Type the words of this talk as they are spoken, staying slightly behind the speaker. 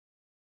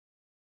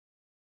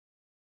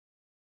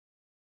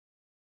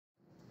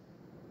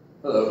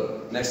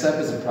Hello. Next up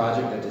is a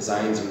project that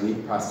designs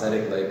unique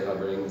prosthetic leg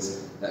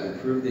coverings that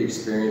improve the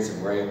experience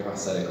of wearing a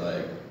prosthetic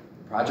leg.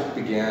 The project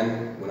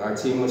began when our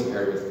team was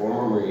paired with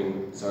former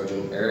Marine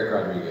Sergeant Eric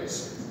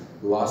Rodriguez,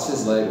 who lost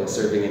his leg while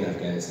serving in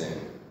Afghanistan.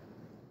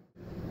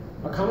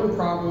 A common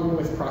problem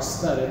with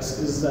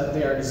prosthetics is that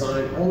they are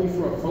designed only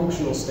from a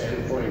functional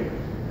standpoint,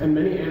 and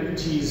many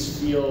amputees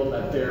feel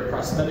that their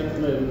prosthetic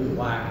limb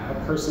lack a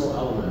personal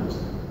element.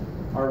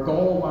 Our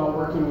goal while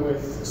working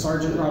with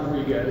Sergeant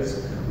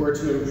Rodriguez were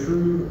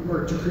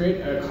to create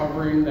a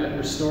covering that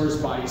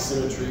restores body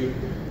symmetry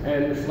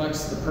and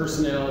reflects the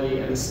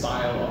personality and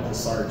style of the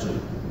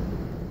sergeant.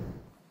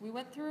 We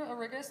went through a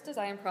rigorous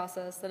design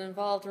process that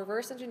involved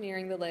reverse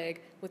engineering the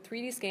leg with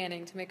 3D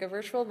scanning to make a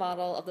virtual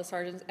model of the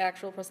sergeant's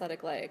actual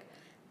prosthetic leg.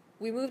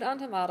 We moved on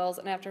to models,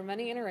 and after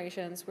many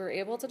iterations, we were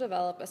able to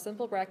develop a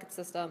simple bracket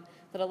system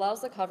that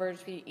allows the cover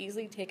to be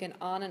easily taken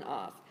on and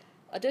off.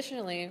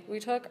 Additionally, we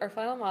took our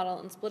final model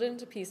and split it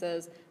into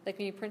pieces that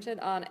can be printed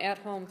on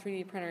at-home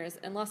 3D printers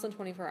in less than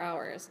 24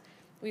 hours.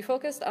 We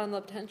focused on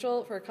the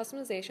potential for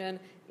customization,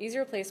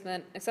 easier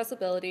placement,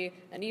 accessibility,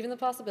 and even the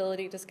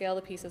possibility to scale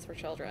the pieces for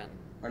children.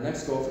 Our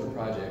next goal for the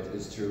project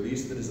is to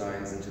release the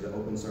designs into the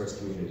open source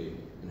community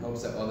in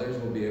hopes that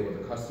others will be able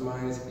to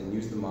customize and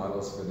use the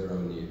models for their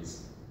own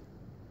needs.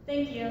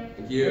 Thank you.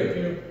 Thank you. Thank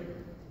you.